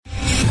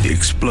The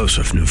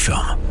explosive new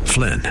film,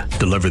 Flynn,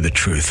 deliver the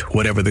truth,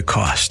 whatever the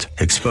cost,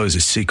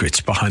 exposes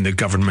secrets behind the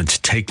government's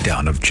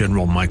takedown of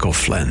General Michael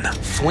Flynn.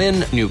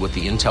 Flynn knew what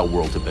the intel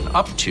world had been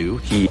up to.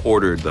 He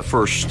ordered the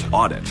first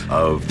audit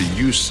of the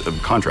use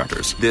of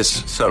contractors.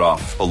 This set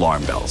off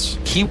alarm bells.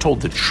 He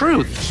told the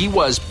truth. He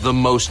was the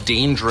most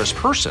dangerous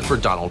person for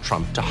Donald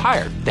Trump to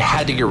hire. They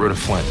had to get rid of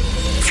Flynn.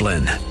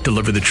 Flynn,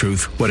 deliver the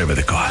truth, whatever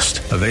the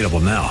cost. Available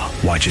now.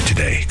 Watch it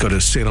today. Go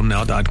to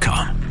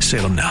salemnow.com.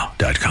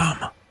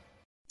 salemnow.com.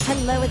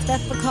 Hello, it's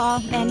Beth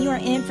McCall, and you are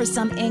in for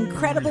some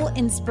incredible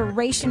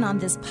inspiration on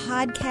this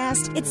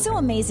podcast. It's so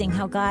amazing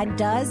how God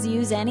does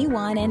use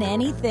anyone and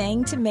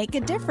anything to make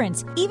a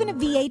difference, even a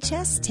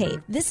VHS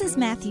tape. This is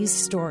Matthew's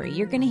story.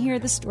 You're going to hear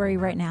the story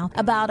right now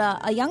about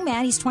a young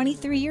man. He's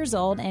 23 years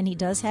old, and he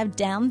does have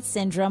Down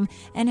syndrome,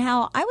 and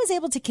how I was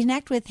able to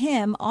connect with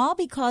him all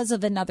because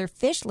of another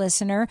Fish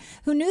listener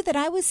who knew that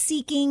I was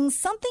seeking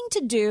something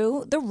to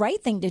do, the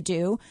right thing to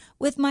do,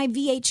 with my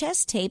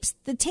VHS tapes,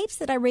 the tapes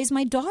that I raised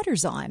my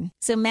daughters on.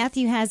 So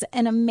Matthew has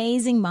an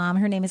amazing mom.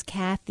 Her name is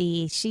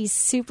Kathy. She's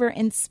super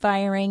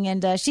inspiring,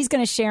 and she's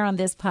going to share on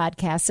this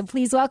podcast. So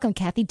please welcome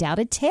Kathy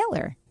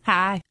Dowded-Taylor.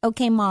 Hi.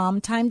 Okay,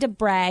 Mom, time to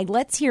brag.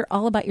 Let's hear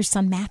all about your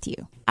son,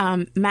 Matthew.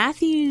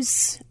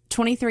 Matthew's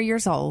 23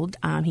 years old.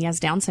 He has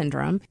Down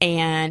syndrome,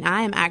 and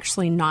I am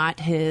actually not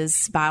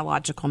his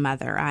biological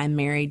mother. I'm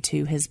married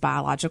to his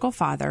biological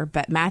father,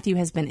 but Matthew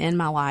has been in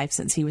my life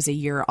since he was a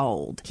year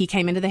old. He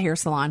came into the hair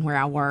salon where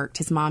I worked.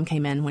 His mom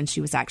came in when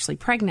she was actually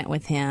pregnant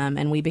with him,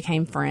 and we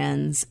became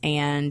friends,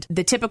 and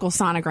the typical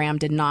sonogram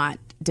did not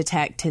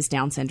detect his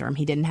Down syndrome.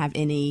 He didn't have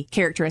any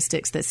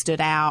characteristics that stood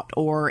out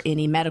or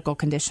any medical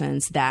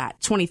conditions that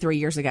 23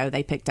 years ago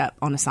they picked up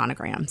on a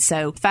sonogram.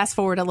 So fast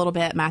forward a little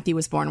bit, Matthew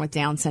was born with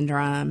Down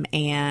syndrome,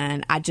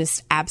 and I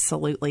just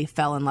absolutely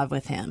fell in love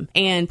with him.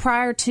 And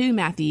prior to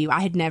Matthew,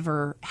 I had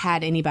never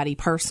had anybody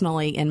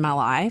personally in my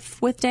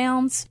life with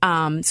Downs.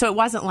 So it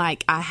wasn't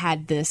like I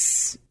had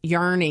this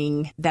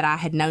yearning that I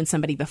had known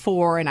somebody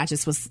before and I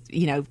just was,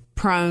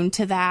 prone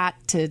to that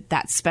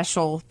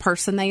special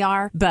person they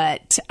are.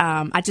 But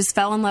I just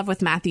fell in love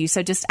with Matthew.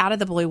 So just out of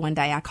the blue one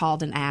day, I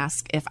called and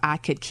asked if I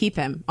could keep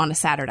him on a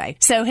Saturday.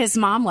 So his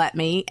mom let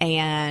me,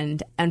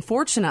 and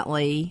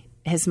unfortunately,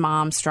 his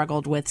mom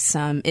struggled with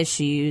some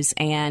issues,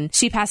 and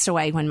she passed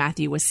away when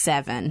Matthew was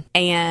 7.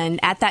 And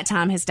at that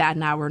time, his dad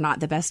and I were not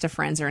the best of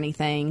friends or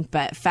anything,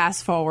 but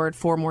fast forward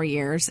 4 more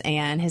years,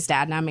 and his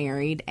dad and I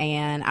married,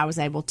 and I was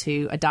able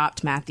to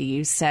adopt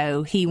Matthew.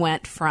 So he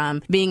went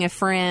from being a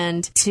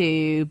friend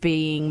to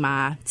being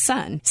my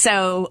son.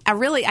 So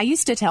I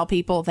used to tell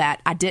people that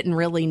I didn't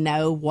really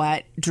know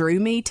what drew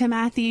me to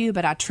Matthew,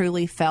 but I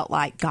truly felt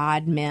like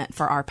God meant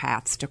for our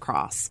paths to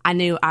cross. I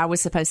knew I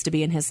was supposed to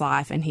be in his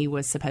life, and he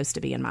was supposed to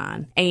be in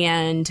mine.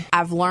 And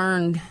I've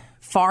learned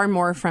far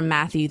more from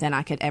Matthew than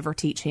I could ever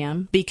teach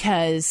him,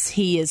 because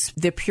he is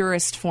the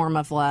purest form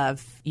of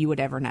love you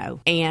would ever know.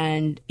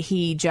 And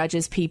he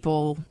judges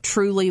people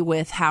truly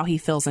with how he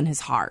feels in his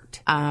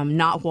heart,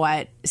 not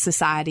what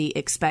society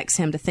expects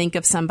him to think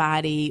of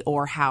somebody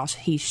or how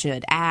he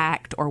should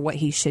act or what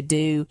he should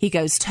do. He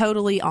goes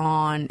totally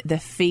on the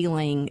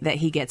feeling that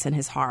he gets in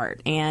his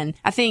heart. And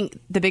I think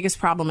the biggest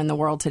problem in the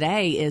world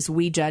today is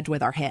we judge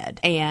with our head,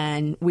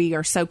 and we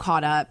are so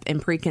caught up and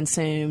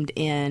preconsumed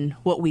in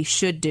what we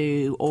should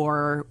do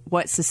or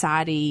what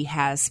society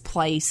has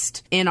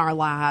placed in our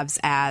lives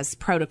as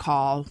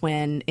protocol,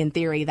 when in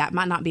theory that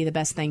might not be the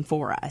best thing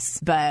for us.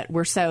 But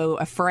we're so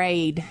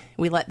afraid,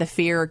 we let the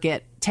fear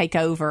take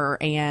over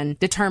and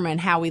determine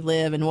how we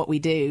live and what we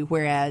do.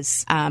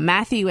 Whereas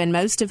Matthew and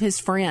most of his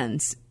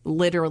friends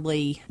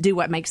literally do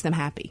what makes them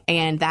happy.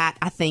 And that,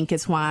 I think,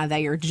 is why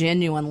they are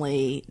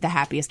genuinely the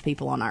happiest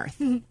people on earth.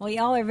 Well,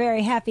 y'all are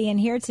very happy in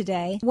here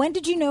today. When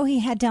did you know he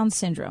had Down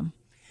syndrome?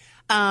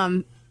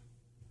 Mike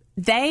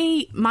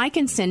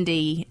and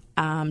Cindy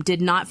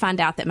did not find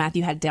out that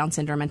Matthew had Down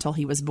syndrome until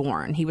he was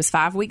born. He was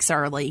 5 weeks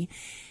early.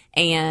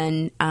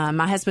 And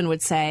my husband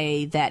would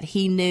say that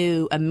he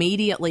knew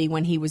immediately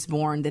when he was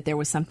born that there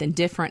was something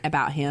different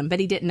about him, but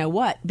he didn't know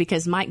what,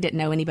 because Mike didn't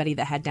know anybody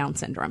that had Down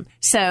syndrome.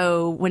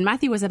 So when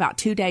Matthew was about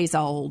 2 days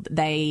old,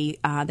 the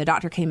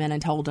doctor came in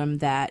and told him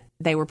that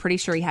they were pretty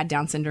sure he had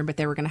Down syndrome, but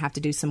they were going to have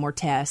to do some more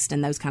tests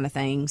and those kind of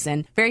things.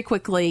 And very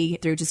quickly,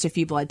 through just a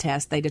few blood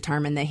tests, they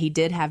determined that he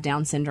did have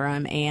Down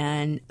syndrome.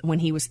 And when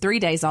he was 3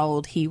 days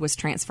old, he was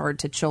transferred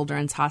to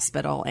Children's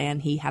Hospital,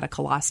 and he had a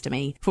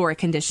colostomy for a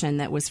condition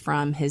that was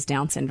from his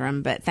Down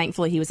syndrome. But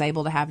thankfully, he was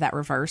able to have that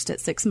reversed at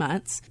 6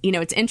 months.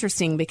 It's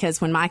interesting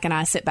because when Mike and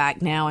I sit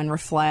back now and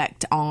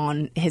reflect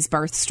on his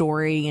birth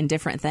story and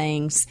different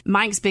things,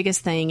 Mike's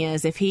biggest thing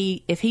is if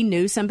he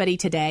knew somebody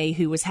today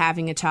who was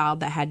having a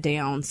child that had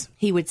Downs,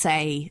 he would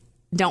say,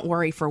 don't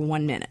worry for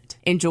 1 minute.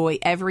 Enjoy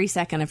every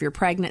second of your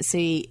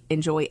pregnancy.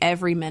 Enjoy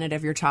every minute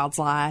of your child's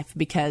life,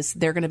 because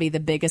they're going to be the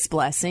biggest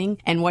blessing.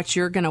 And what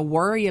you're going to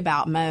worry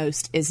about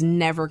most is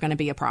never going to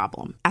be a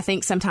problem. I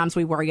think sometimes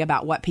we worry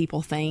about what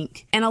people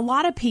think. And a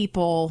lot of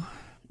people,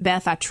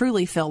 Beth, I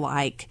truly feel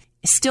like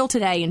still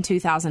today in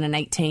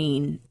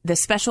 2018, the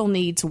special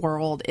needs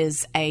world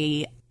is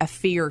a a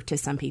fear to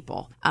some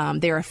people.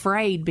 They're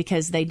afraid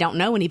because they don't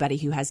know anybody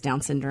who has Down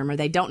syndrome, or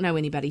they don't know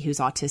anybody who's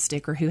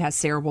autistic or who has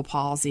cerebral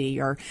palsy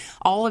or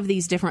all of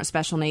these different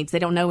special needs. They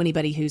don't know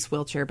anybody who's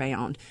wheelchair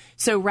bound.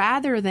 So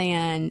rather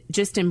than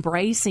just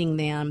embracing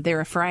them,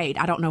 they're afraid.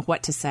 I don't know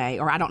what to say,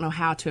 or I don't know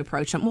how to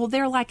approach them. Well,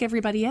 they're like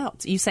everybody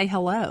else. You say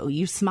hello,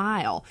 you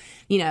smile.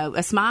 You know,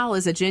 a smile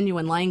is a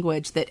genuine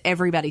language that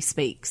everybody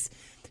speaks.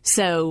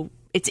 So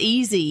it's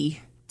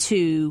easy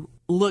to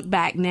look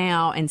back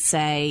now and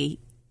say,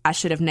 I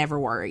should have never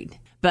worried.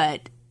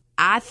 But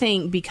I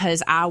think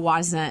because I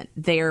wasn't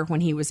there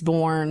when he was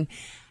born,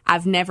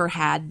 I've never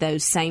had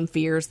those same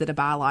fears that a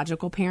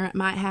biological parent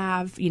might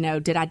have. You know,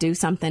 did I do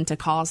something to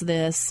cause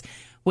this?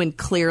 When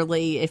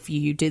clearly, if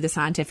you do the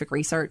scientific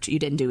research, you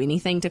didn't do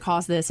anything to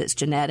cause this. It's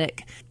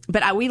genetic.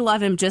 But we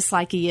love him just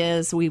like he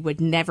is. We would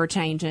never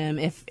change him.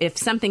 If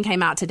something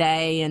came out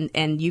today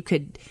and you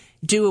could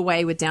do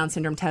away with Down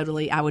syndrome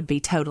totally, I would be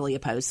totally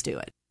opposed to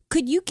it.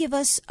 Could you give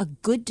us a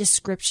good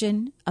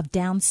description of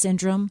Down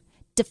syndrome?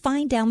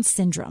 Define Down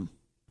syndrome.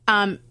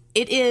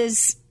 It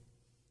is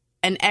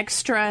an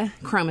extra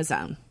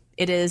chromosome.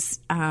 It is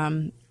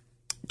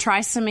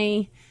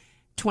trisomy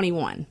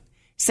 21.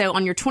 So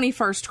on your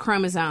 21st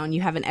chromosome,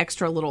 you have an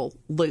extra little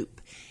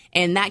loop,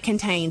 and that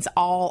contains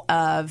all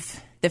of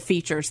the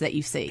features that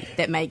you see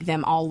that make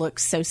them all look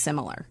so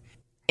similar.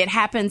 It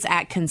happens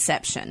at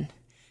conception.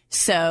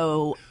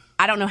 So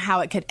I don't know how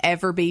it could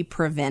ever be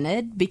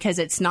prevented, because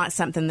it's not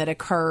something that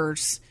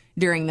occurs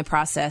during the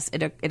process.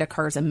 It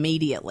occurs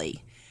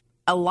immediately.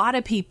 A lot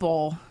of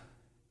people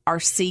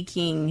are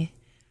seeking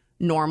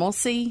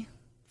normalcy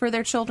for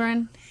their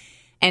children,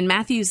 and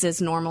Matthew's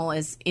as normal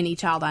as any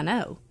child I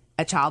know,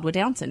 a child with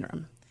Down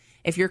syndrome.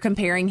 If you're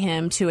comparing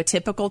him to a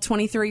typical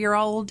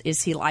 23-year-old,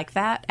 is he like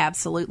that?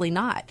 Absolutely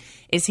not.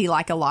 Is he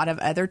like a lot of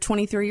other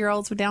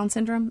 23-year-olds with Down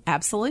syndrome?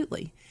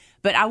 Absolutely.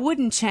 But I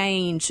wouldn't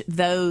change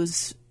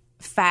those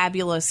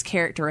fabulous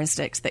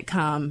characteristics that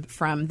come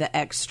from the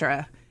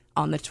extra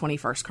on the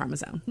 21st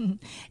chromosome.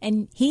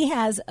 And he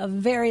has a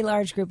very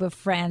large group of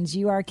friends.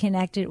 You are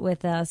connected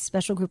with a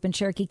special group in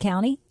Cherokee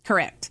County?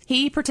 Correct.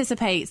 He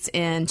participates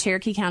in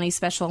Cherokee County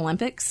Special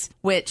Olympics,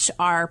 which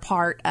are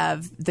part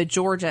of the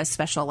Georgia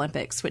Special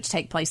Olympics, which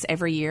take place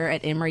every year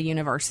at Emory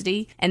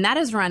University. And that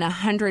is run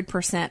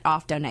 100%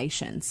 off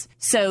donations.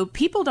 So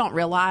people don't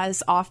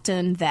realize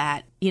often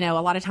that, you know,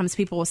 a lot of times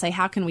people will say,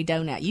 how can we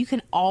donate? You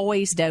can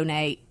always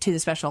donate to the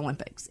Special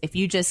Olympics if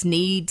you just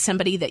need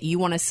somebody that you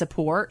want to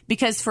support,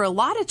 because for a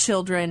lot of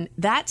children,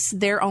 that's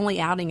their only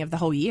outing of the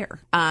whole year.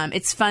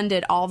 It's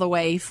funded all the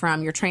way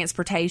from your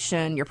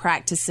transportation, your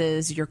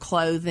practices, your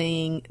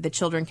clothing. The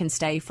children can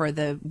stay for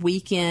the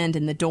weekend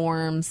in the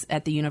dorms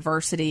at the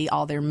university.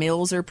 All their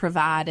meals are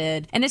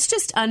provided. And it's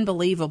just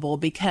unbelievable,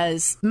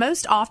 because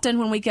most often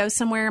when we go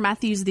somewhere,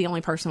 Matthew's the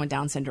only person with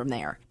Down syndrome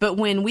there. But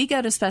when we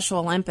go to Special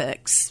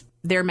Olympics,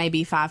 there may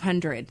be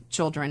 500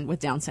 children with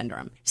Down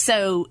syndrome.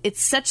 So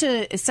it's such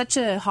a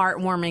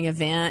heartwarming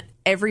event.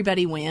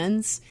 Everybody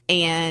wins.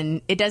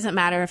 And it doesn't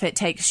matter if it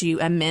takes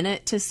you a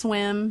minute to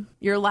swim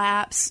your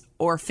laps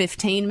or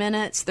 15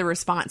 minutes. The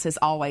response is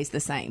always the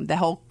same. The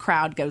whole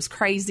crowd goes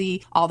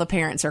crazy. All the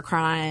parents are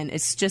crying.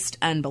 It's just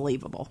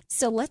unbelievable.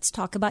 So let's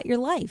talk about your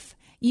life.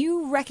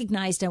 You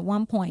recognized at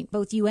one point,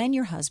 both you and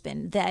your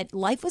husband, that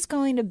life was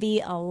going to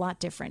be a lot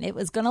different. It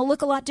was going to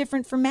look a lot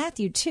different for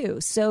Matthew, too.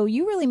 So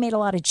you really made a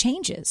lot of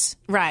changes.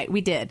 Right,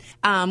 we did.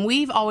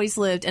 We've always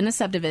lived in a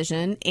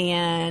subdivision,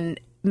 and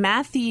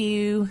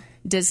Matthew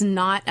does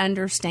not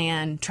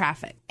understand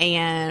traffic.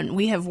 And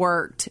we have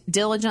worked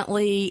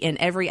diligently in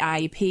every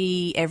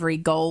IEP. Every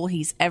goal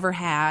he's ever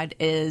had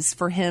is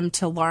for him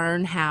to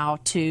learn how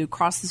to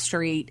cross the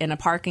street in a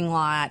parking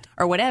lot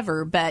or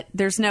whatever, but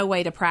there's no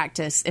way to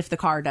practice if the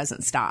car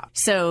doesn't stop.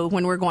 So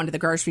when we're going to the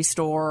grocery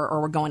store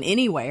or we're going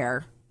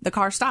anywhere, the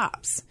car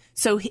stops.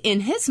 So in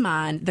his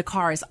mind, the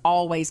car is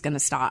always going to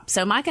stop.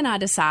 So Mike and I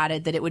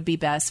decided that it would be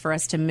best for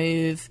us to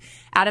move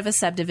out of a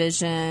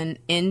subdivision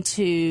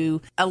into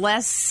a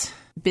less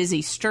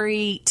busy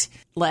street,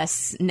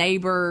 less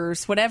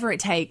neighbors, whatever it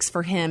takes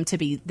for him to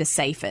be the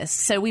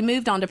safest. So we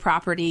moved onto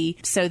property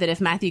so that if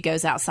Matthew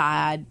goes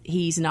outside,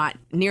 he's not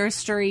near a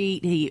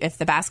street. If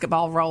the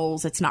basketball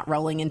rolls, it's not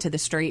rolling into the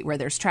street where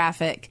there's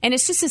traffic. And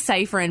it's just a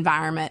safer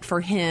environment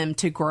for him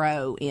to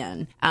grow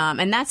in.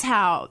 And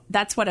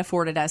that's what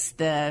afforded us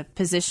the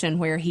position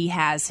where he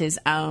has his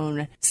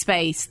own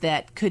space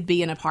that could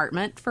be an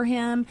apartment for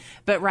him.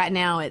 But right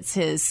now it's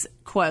his,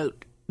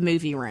 quote,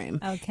 movie room.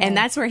 Okay. And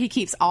that's where he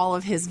keeps all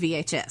of his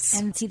VHS.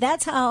 And see,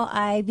 that's how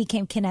I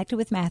became connected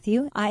with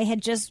Matthew. I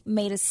had just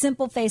made a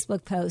simple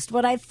Facebook post,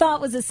 what I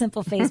thought was a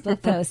simple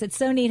Facebook post. It's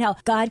so neat how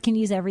God can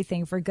use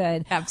everything for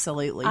good.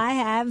 Absolutely. I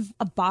have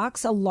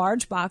a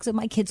large box of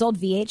my kids' old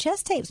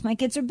VHS tapes. My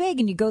kids are big,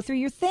 and you go through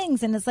your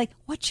things, and it's like,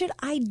 what should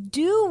I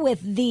do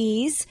with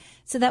these?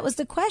 So that was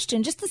the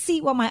question, just to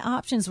see what my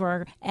options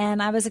were.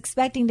 And I was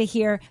expecting to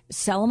hear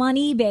sell them on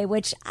eBay,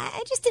 which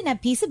I just didn't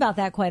have peace about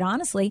that, quite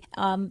honestly.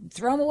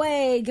 Throw them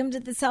away, give them to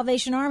the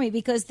Salvation Army,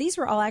 because these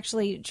were all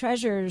actually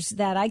treasures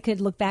that I could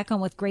look back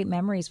on with great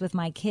memories with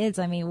my kids.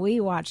 I mean, we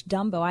watched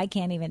Dumbo. I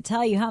can't even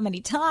tell you how many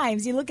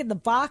times. You look at the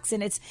box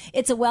and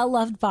it's a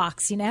well-loved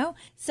box, you know?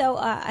 So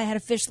I had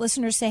a fish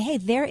listener say, hey,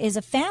 there is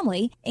a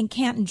family in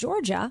Canton,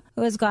 Georgia,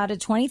 who has got a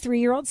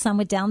 23-year-old son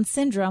with Down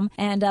syndrome,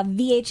 and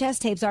VHS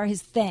tapes are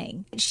his thing.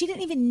 She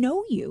didn't even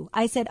know you.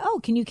 I said, oh,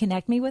 can you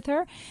connect me with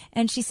her?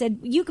 And she said,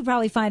 you could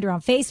probably find her on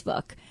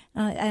Facebook.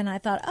 And I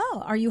thought,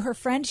 oh, are you her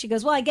friend? She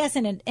goes, well, I guess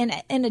in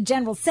a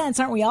general sense,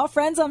 aren't we all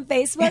friends on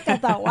Facebook? I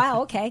thought,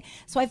 wow, okay.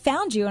 So I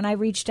found you and I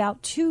reached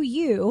out to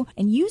you,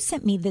 and you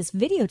sent me this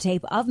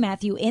videotape of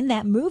Matthew in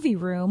that movie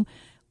room,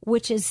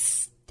 which is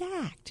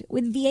stacked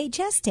with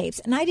VHS tapes.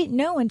 And I didn't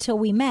know until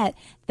we met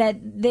that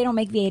they don't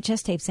make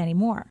VHS tapes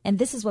anymore. And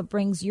this is what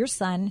brings your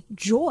son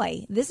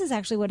joy. This is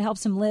actually what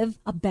helps him live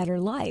a better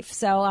life.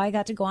 So I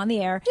got to go on the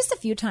air just a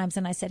few times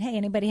and I said, hey,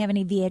 anybody have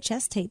any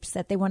VHS tapes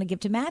that they want to give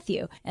to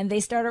Matthew? And they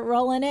started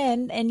rolling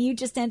in, and you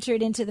just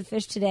entered into the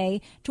Fish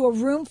Today to a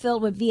room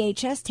filled with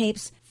VHS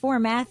tapes for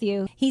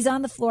Matthew. He's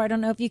on the floor. I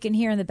don't know if you can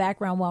hear in the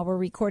background while we're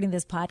recording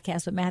this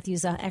podcast, but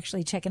Matthew's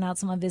actually checking out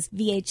some of his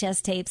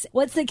VHS tapes.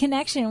 What's the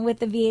connection with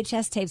the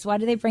VHS tapes? Why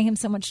do they bring him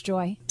so much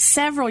joy?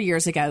 Several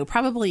years ago,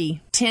 probably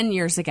 10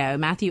 years ago,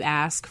 Matthew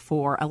asked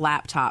for a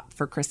laptop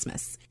for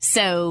Christmas.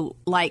 So,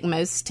 like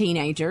most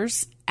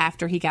teenagers,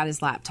 after he got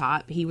his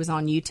laptop, he was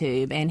on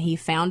YouTube and he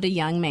found a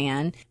young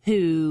man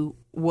who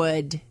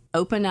would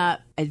open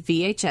up a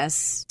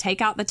VHS,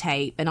 take out the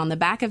tape, and on the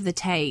back of the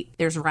tape,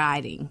 there's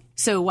writing.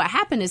 So what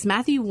happened is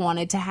Matthew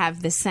wanted to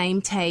have the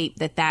same tape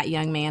that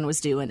young man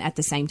was doing at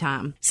the same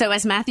time. So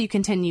as Matthew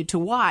continued to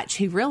watch,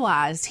 he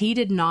realized he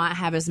did not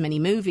have as many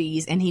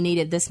movies and he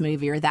needed this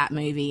movie or that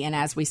movie. And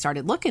as we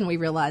started looking, we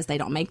realized they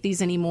don't make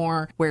these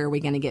anymore. Where are we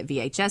going to get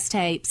VHS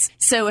tapes?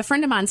 So a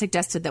friend of mine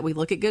suggested that we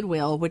look at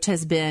Goodwill, which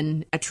has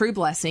been a true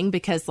blessing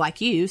because, like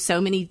you, so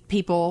many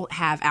people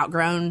have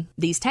outgrown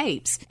these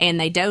tapes and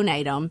they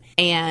donate them.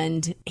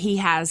 And he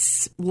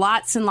has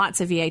lots and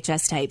lots of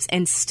VHS tapes.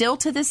 And still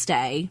to this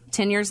day,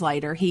 10 years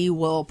later, he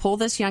will pull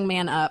this young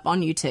man up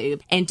on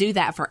YouTube and do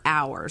that for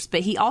hours.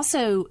 But he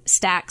also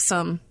stacks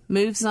them,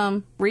 moves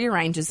them,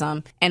 rearranges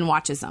them, and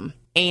watches them.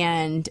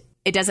 And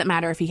it doesn't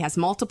matter if he has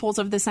multiples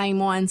of the same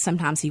one.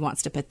 Sometimes he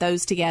wants to put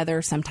those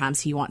together. Sometimes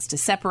he wants to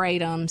separate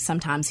them.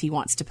 Sometimes he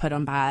wants to put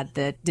them by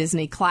the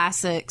Disney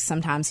classics.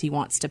 Sometimes he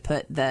wants to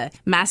put the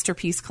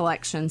masterpiece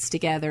collections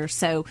together.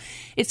 So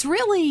it's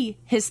really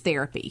his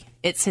therapy.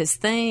 It's his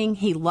thing.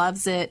 He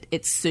loves it.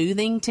 It's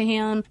soothing to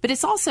him, but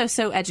it's also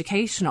so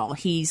educational.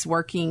 He's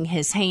working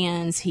his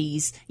hands.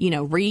 He's,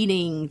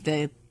 reading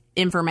the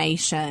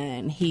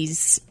information.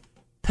 He's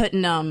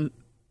putting them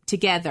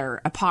together,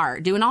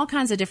 apart, doing all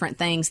kinds of different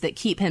things that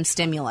keep him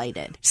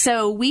stimulated.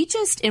 So we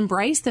just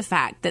embrace the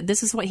fact that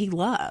this is what he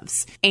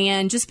loves.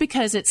 And just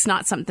because it's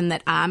not something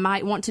that I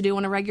might want to do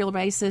on a regular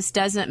basis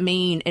doesn't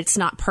mean it's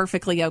not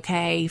perfectly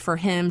okay for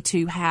him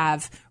to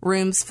have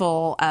rooms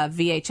full of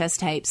VHS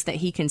tapes that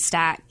he can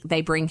stack. They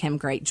bring him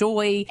great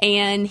joy.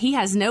 And he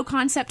has no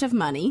concept of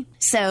money.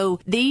 So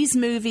these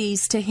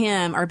movies to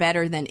him are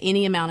better than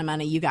any amount of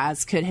money you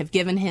guys could have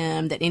given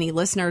him, that any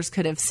listeners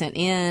could have sent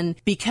in,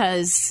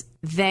 because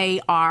they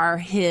are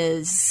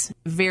his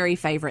very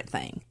favorite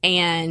thing.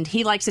 And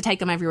he likes to take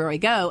them everywhere we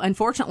go.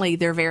 Unfortunately,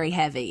 they're very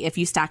heavy. If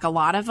you stack a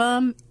lot of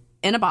them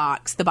in a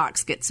box, the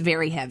box gets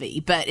very heavy.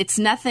 But it's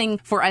nothing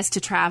for us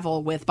to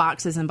travel with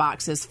boxes and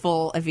boxes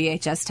full of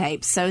VHS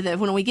tapes, so that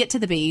when we get to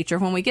the beach or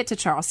when we get to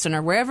Charleston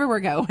or wherever we're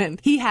going,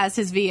 he has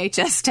his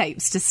VHS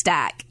tapes to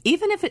stack,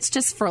 even if it's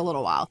just for a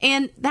little while.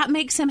 And that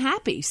makes him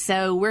happy.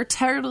 So we're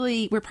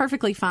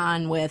perfectly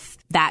fine with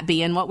that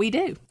being what we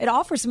do. It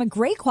offers him a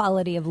great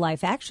quality of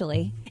life,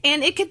 actually.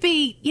 And it could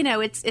be,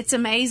 it's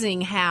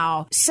amazing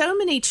how so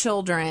many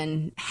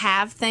children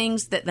have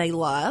things that they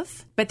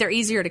love, but they're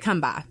easier to come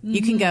by. Mm-hmm.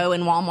 You can go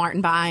in Walmart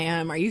and buy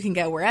them, or you can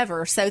go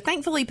wherever. So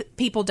thankfully,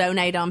 people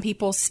donate them.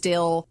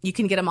 You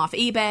can get them off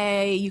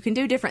eBay. You can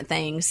do different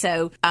things.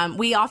 So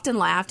we often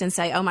laughed and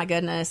say, oh my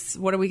goodness,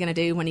 what are we going to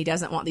do when he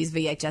doesn't want these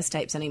VHS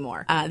tapes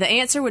anymore? The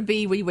answer would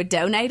be we would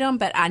donate them,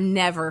 but I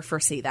never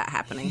foresee that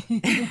happening.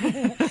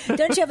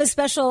 Don't you have a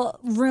special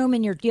room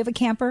do you have a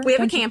camper? We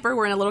have a camper.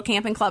 We're in a little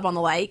camping club on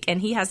the lake,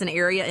 and he has an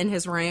area in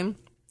his room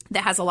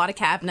that has a lot of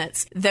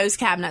cabinets. Those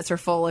cabinets are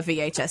full of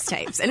VHS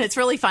tapes. And it's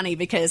really funny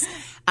because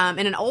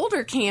in an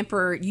older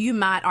camper, you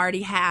might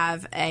already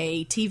have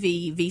a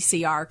TV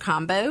VCR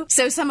combo.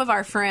 So some of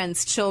our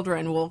friends'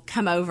 children will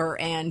come over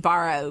and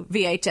borrow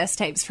VHS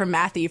tapes from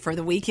Matthew for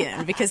the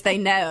weekend because they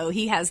know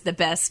he has the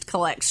best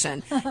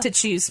collection to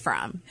choose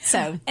from.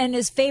 And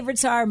his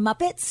favorites are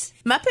Muppets?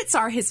 Muppets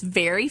are his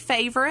very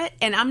favorite.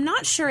 And I'm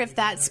not sure if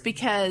that's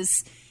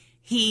because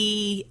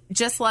he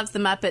just loves the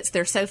Muppets.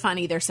 They're so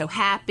funny. They're so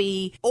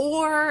happy.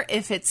 Or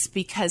if it's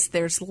because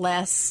there's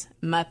less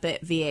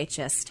Muppet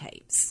VHS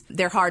tapes.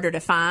 They're harder to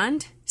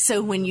find.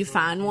 So when you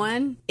find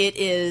one, it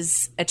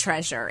is a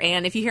treasure.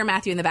 And if you hear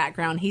Matthew in the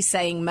background, he's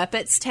saying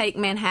Muppets Take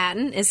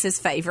Manhattan is his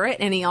favorite.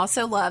 And he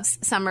also loves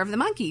Summer of the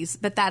Monkeys,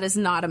 but that is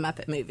not a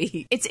Muppet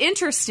movie. It's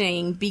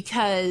interesting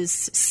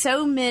because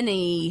so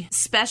many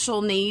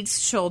special needs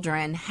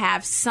children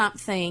have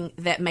something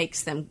that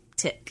makes them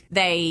tick.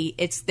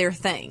 It's their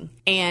thing.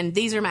 And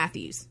these are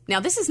Matthew's. Now,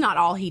 this is not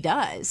all he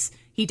does.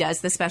 He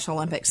does the Special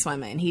Olympics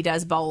swimming. He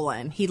does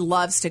bowling. He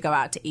loves to go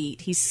out to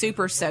eat. He's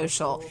super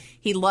social.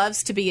 He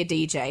loves to be a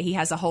DJ. He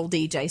has a whole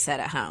DJ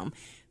set at home.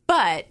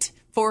 But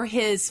for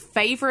his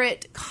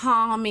favorite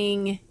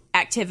calming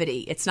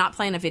activity, it's not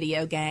playing a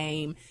video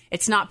game.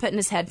 It's not putting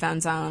his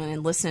headphones on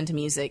and listening to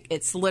music.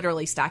 It's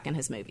literally stacking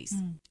his movies.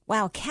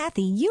 Wow,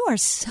 Kathy, you are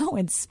so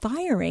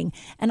inspiring.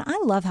 And I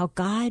love how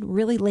God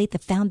really laid the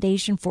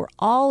foundation for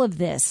all of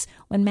this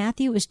when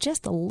Matthew was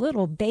just a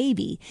little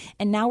baby.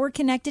 And now we're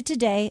connected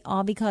today,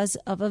 all because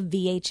of a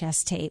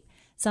VHS tape.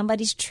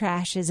 Somebody's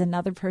trash is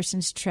another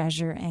person's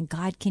treasure, and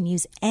God can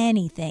use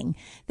anything.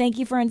 Thank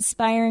you for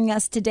inspiring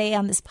us today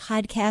on this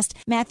podcast.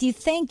 Matthew,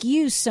 thank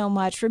you so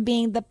much for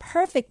being the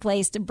perfect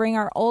place to bring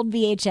our old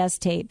VHS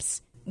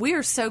tapes. We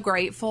are so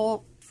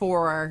grateful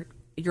for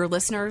your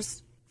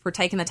listeners for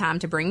taking the time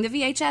to bring the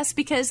VHS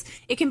because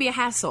it can be a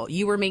hassle.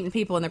 You were meeting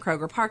people in the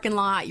Kroger parking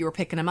lot. You were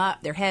picking them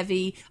up. They're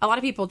heavy. A lot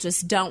of people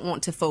just don't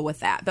want to fool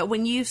with that. But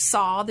when you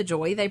saw the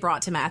joy they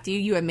brought to Matthew,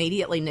 you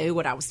immediately knew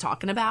what I was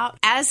talking about.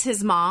 As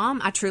his mom,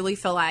 I truly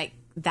feel like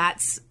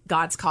that's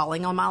God's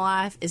calling on my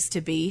life, is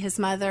to be his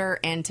mother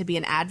and to be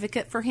an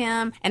advocate for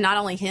him, and not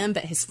only him,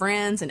 but his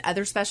friends and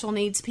other special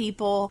needs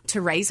people,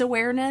 to raise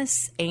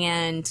awareness.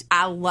 And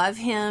I love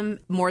him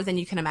more than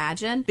you can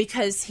imagine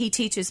because he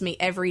teaches me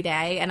every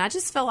day. And I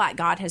just feel like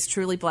God has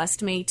truly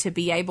blessed me to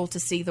be able to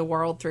see the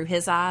world through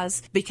his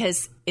eyes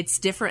because it's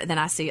different than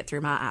I see it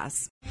through my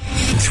eyes.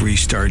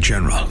 3-star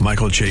General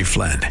Michael J.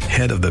 Flynn,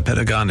 head of the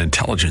Pentagon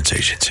Intelligence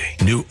Agency,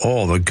 knew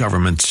all the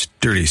government's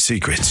dirty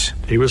secrets.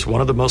 He was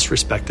one of the most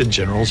respected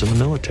generals in the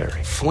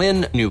military.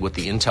 Flynn knew what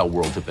the intel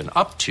world had been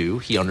up to.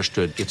 He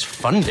understood its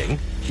funding.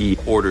 He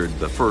ordered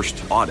the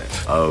first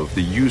audit of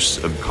the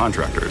use of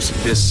contractors.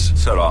 This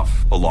set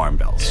off alarm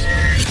bells.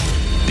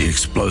 The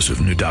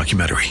explosive new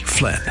documentary,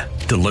 Flynn,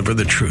 Deliver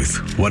the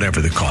Truth, Whatever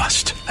the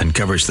Cost,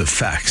 uncovers the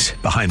facts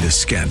behind this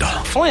scandal.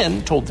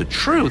 Flynn told the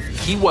truth.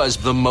 He was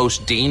the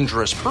most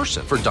dangerous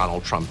person for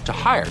Donald Trump to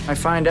hire. I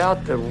find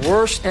out the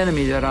worst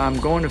enemy that I'm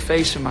going to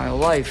face in my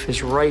life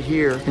is right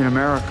here in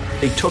America.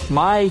 They took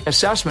my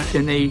assessment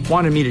and they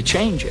wanted me to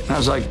change it. And I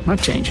was like, I'm not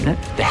changing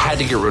it. They had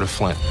to get rid of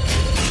Flynn.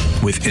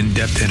 With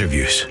in-depth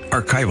interviews,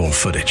 archival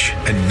footage,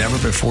 and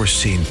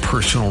never-before-seen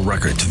personal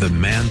records of the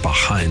man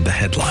behind the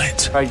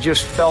headlines. I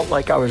just felt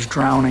like I was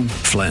drowning.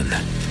 Flynn,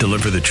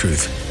 Deliver the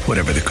Truth,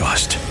 Whatever the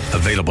Cost.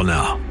 Available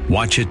now.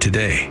 Watch it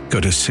today.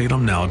 Go to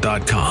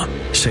salemnow.com.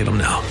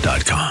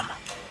 salemnow.com.